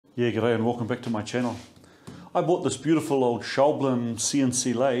Yeah, g'day and welcome back to my channel. I bought this beautiful old Schaublin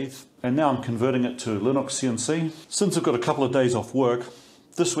CNC lathe and now I'm converting it to LinuxCNC. Since I've got a couple of days off work,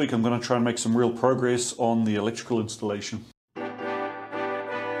 this week I'm going to try and make some real progress on the electrical installation.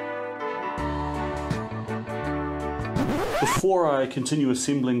 Before I continue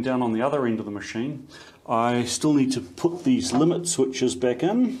assembling down on the other end of the machine, I still need to put these limit switches back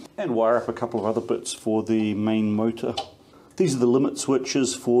in and wire up a couple of other bits for the main motor. These are the limit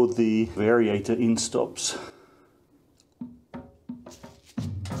switches for the variator end stops.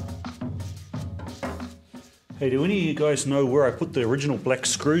 Hey, do any of you guys know where I put the original black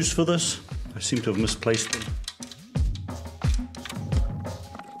screws for this? I seem to have misplaced them.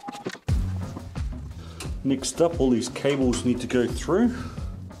 Next up, all these cables need to go through.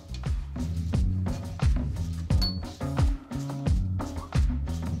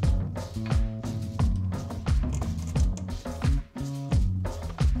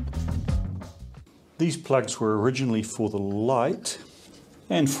 These plugs were originally for the light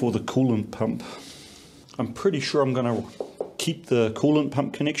and for the coolant pump. I'm pretty sure I'm going to keep the coolant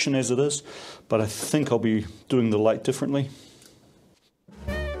pump connection as it is, but I think I'll be doing the light differently.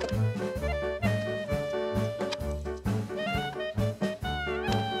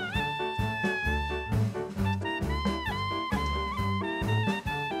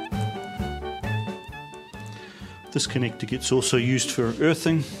 This connector gets also used for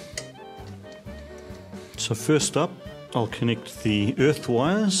earthing. So first up, I'll connect the earth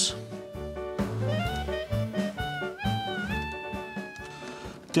wires.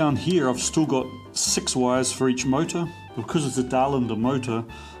 Down here I've still got 6 wires for each motor. Because it's a Jalapeno motor,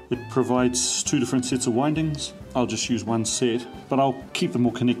 it provides 2 different sets of windings. I'll just use one set, but I'll keep them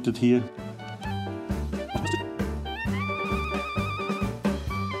all connected here.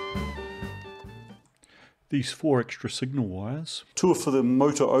 These 4 extra signal wires. 2 are for the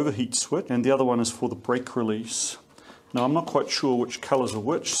motor overheat switch and the other one is for the brake release. Now I'm not quite sure which colours are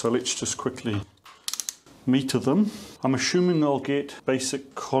which, so let's just quickly meter them. I'm assuming I'll get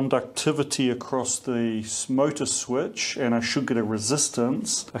basic conductivity across the motor switch and I should get a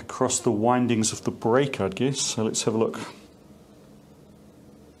resistance across the windings of the brake, I'd guess. So let's have a look.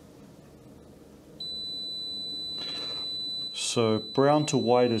 So brown to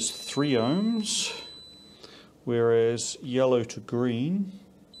white is 3 ohms. Whereas yellow to green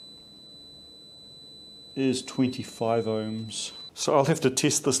is 25 ohms. So I'll have to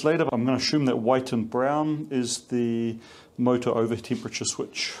test this later. I'm going to assume that white and brown is the motor over temperature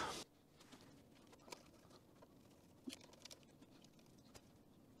switch.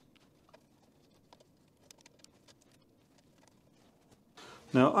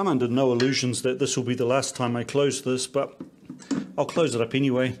 Now I'm under no illusions that this will be the last time I close this, but I'll close it up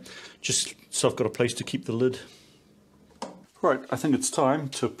anyway, just so I've got a place to keep the lid. Right, I think it's time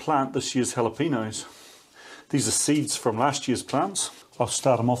to plant this year's jalapenos. These are seeds from last year's plants. I'll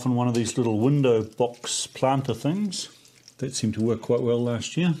start them off in one of these little window box planter things. That seemed to work quite well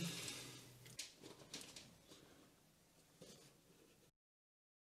last year.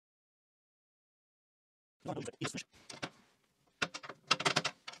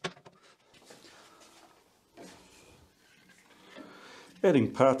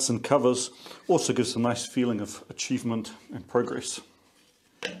 Adding parts and covers also gives a nice feeling of achievement and progress.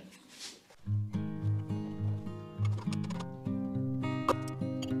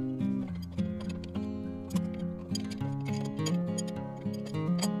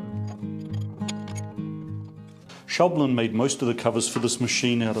 Schaublin made most of the covers for this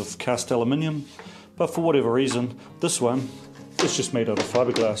machine out of cast aluminium, but for whatever reason, this one is just made out of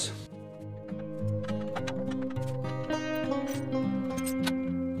fiberglass.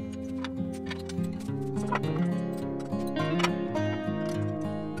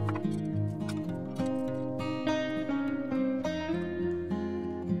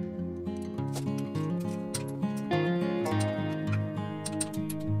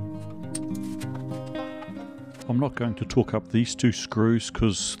 I'm not going to torque up these 2 screws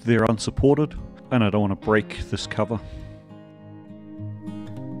because they're unsupported and I don't want to break this cover.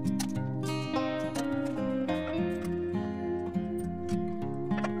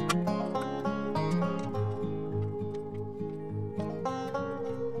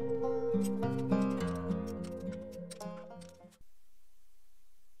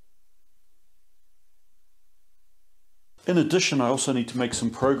 In addition, I also need to make some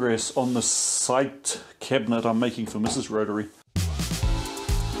progress on the side cabinet I'm making for Mrs. Rotary.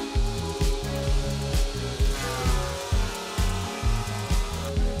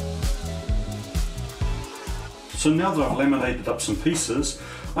 So now that I've laminated up some pieces,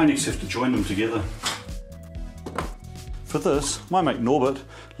 I next have to join them together. For this, my mate Norbert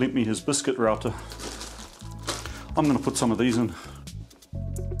lent me his biscuit router. I'm going to put some of these in.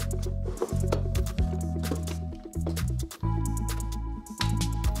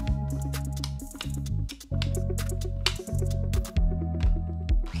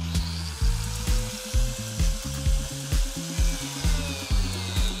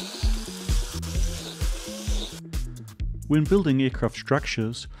 When building aircraft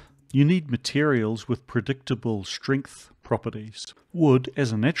structures, you need materials with predictable strength properties. Wood,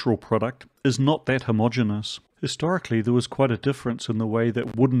 as a natural product, is not that homogeneous. Historically, there was quite a difference in the way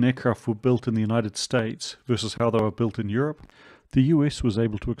that wooden aircraft were built in the United States versus how they were built in Europe. The US was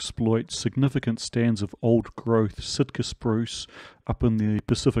able to exploit significant stands of old-growth Sitka spruce up in the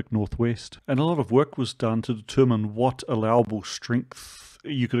Pacific Northwest, and a lot of work was done to determine what allowable strength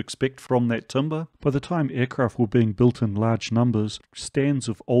you could expect from that timber. By the time aircraft were being built in large numbers, stands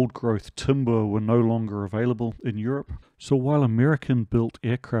of old-growth timber were no longer available in Europe. So while American-built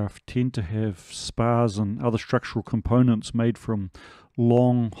aircraft tend to have spars and other structural components made from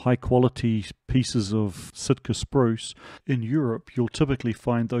long, high-quality pieces of Sitka spruce, in Europe you'll typically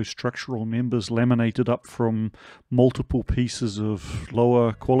find those structural members laminated up from multiple pieces of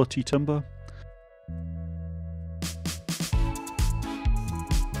lower quality timber.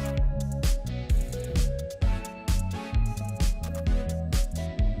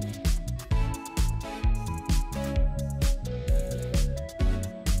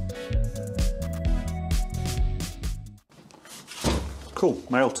 Cool,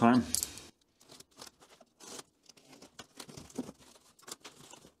 mail time.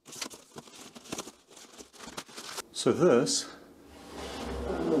 So this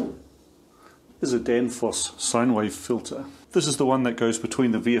is a Danfoss sine wave filter. This is the one that goes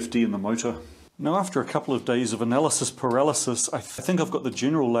between the VFD and the motor. Now after a couple of days of analysis paralysis, I think I've got the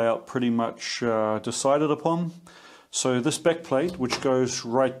general layout pretty much decided upon. So this backplate, which goes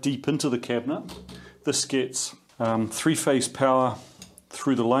right deep into the cabinet, this gets three-phase power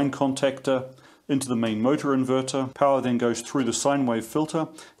through the line contactor into the main motor inverter. Power then goes through the sine wave filter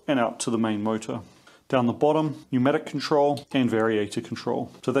and out to the main motor. Down the bottom, pneumatic control and variator control.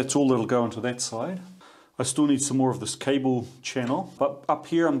 So that's all that'll go into that side. I still need some more of this cable channel, but up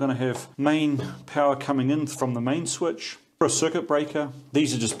here I'm going to have main power coming in from the main switch. For a circuit breaker,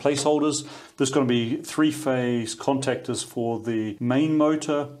 these are just placeholders. There's going to be three-phase contactors for the main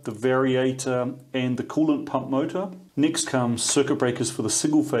motor, the variator and the coolant pump motor. Next comes circuit breakers for the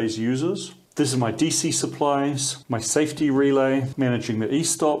single-phase users. This is my DC supplies, my safety relay, managing the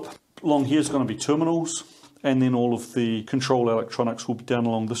e-stop. Along here is going to be terminals, and then all of the control electronics will be down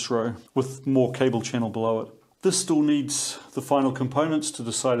along this row with more cable channel below it. This still needs the final components to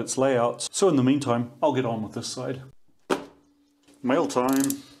decide its layouts, so in the meantime I'll get on with this side. Mail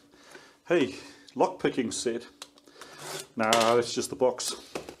time. Hey, lockpicking set. Nah, that's just the box.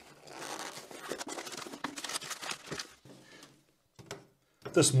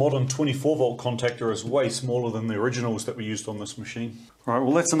 This modern 24 volt contactor is way smaller than the originals that we used on this machine. Alright,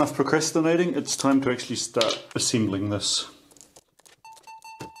 well that's enough procrastinating. It's time to actually start assembling this.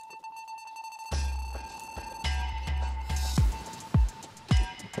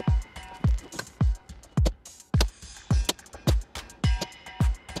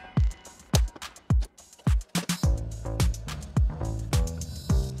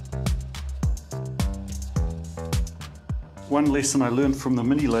 One lesson I learned from the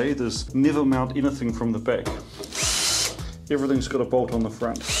mini lathe is never mount anything from the back. Everything's got a bolt on the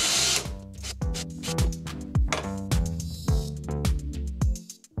front.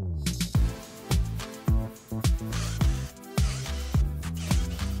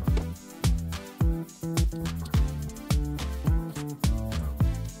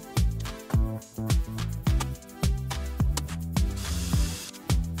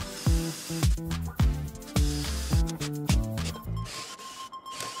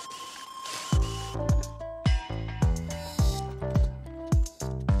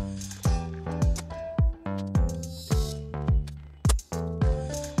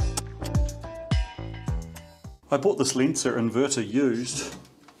 I bought this Lenser inverter used,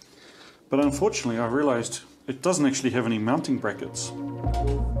 but unfortunately I realized it doesn't actually have any mounting brackets.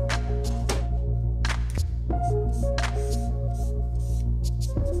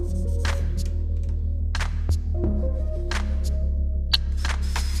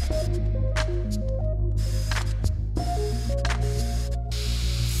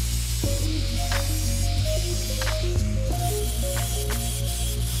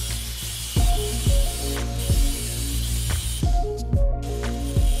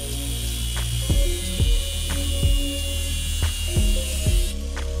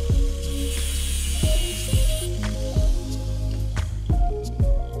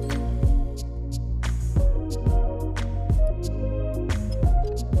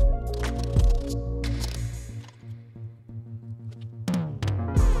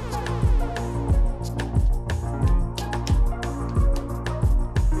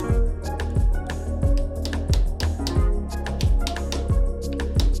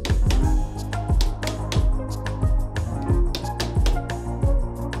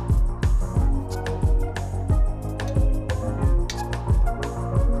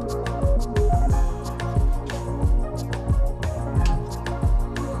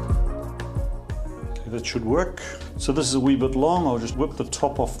 should work. So this is a wee bit long. I'll just whip the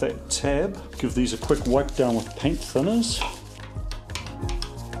top off that tab. Give these a quick wipe down with paint thinners.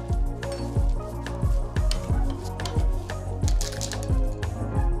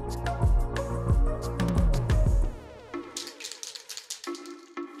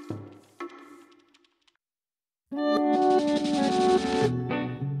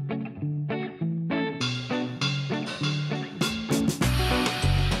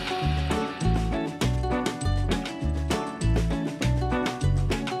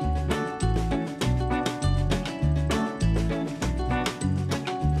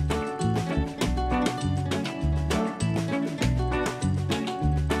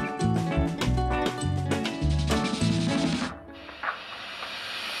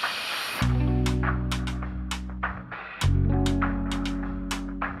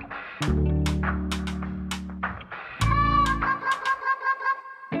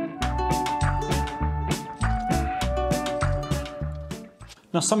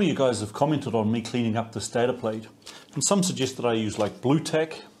 Now some of you guys have commented on me cleaning up this data plate, and some suggest that I use like blue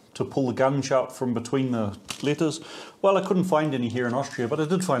tack to pull the gunge out from between the letters. Well, I couldn't find any here in Austria, but I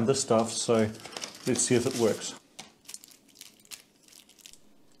did find this stuff, so let's see if it works.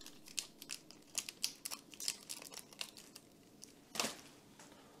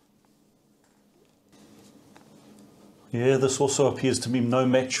 Yeah, this also appears to be no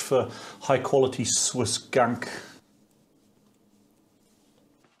match for high quality Swiss gunk.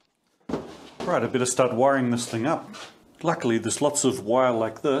 Right, I better start wiring this thing up. Luckily there's lots of wire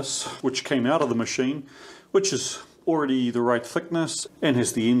like this, which came out of the machine, which is already the right thickness and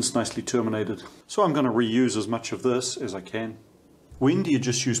has the ends nicely terminated. So I'm going to reuse as much of this as I can. When do you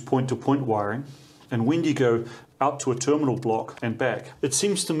just use point-to-point wiring? And when do you go out to a terminal block and back? It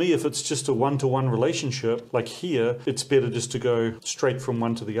seems to me if it's just a one-to-one relationship, like here, it's better just to go straight from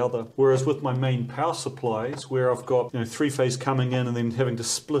one to the other. Whereas with my main power supplies, where I've got three-phase coming in and then having to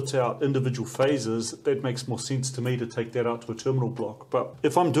split out individual phases, that makes more sense to me to take that out to a terminal block. But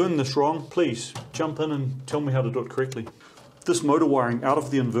if I'm doing this wrong, please jump in and tell me how to do it correctly. This motor wiring out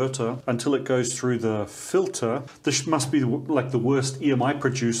of the inverter until it goes through the filter, this must be like the worst EMI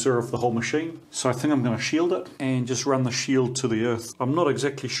producer of the whole machine. So I think I'm going to shield it and just run the shield to the earth. I'm not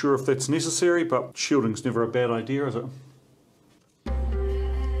exactly sure if that's necessary, but shielding's never a bad idea, is it?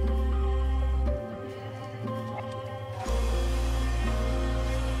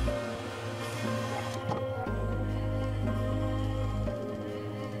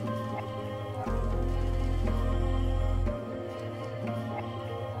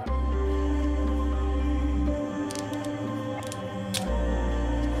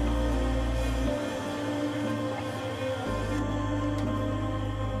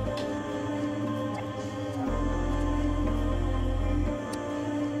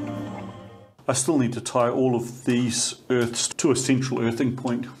 I still need to tie all of these earths to a central earthing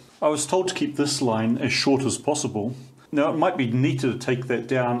point. I was told to keep this line as short as possible. Now it might be neater to take that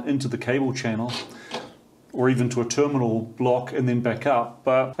down into the cable channel or even to a terminal block and then back up,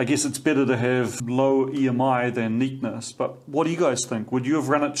 but I guess it's better to have low EMI than neatness. But what do you guys think? Would you have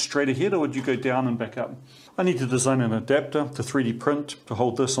run it straight ahead or would you go down and back up? I need to design an adapter to 3D print to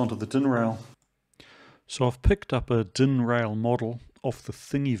hold this onto the DIN rail. So I've picked up a DIN rail model off the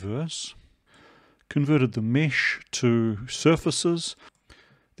Thingiverse, converted the mesh to surfaces,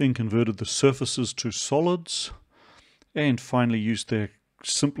 then converted the surfaces to solids, and finally used their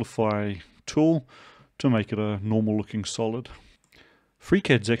simplify tool to make it a normal looking solid.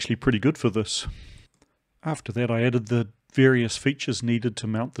 FreeCAD's actually pretty good for this. After that I added the various features needed to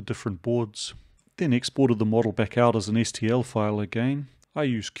mount the different boards, then exported the model back out as an STL file again. I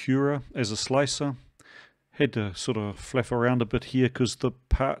used Cura as a slicer. Had to sort of flap around a bit here because the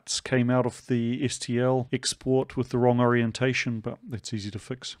parts came out of the STL export with the wrong orientation, but that's easy to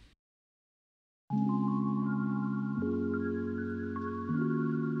fix.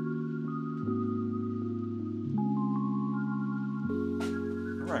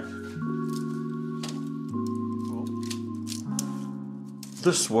 Right. Well,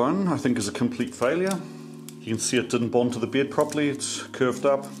 this one I think is a complete failure. You can see it didn't bond to the bed properly, it's curved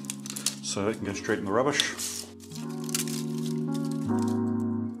up, so it can go straight in the rubbish.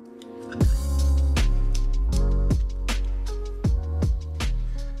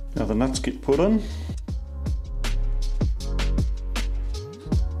 Now the nuts get put in.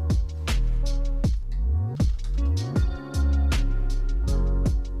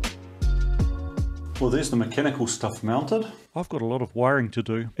 Well, there's the mechanical stuff mounted. I've got a lot of wiring to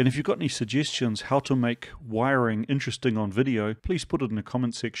do, and if you've got any suggestions how to make wiring interesting on video, please put it in the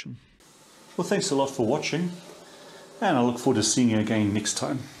comment section. Well, thanks a lot for watching, and I look forward to seeing you again next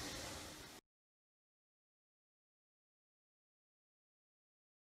time.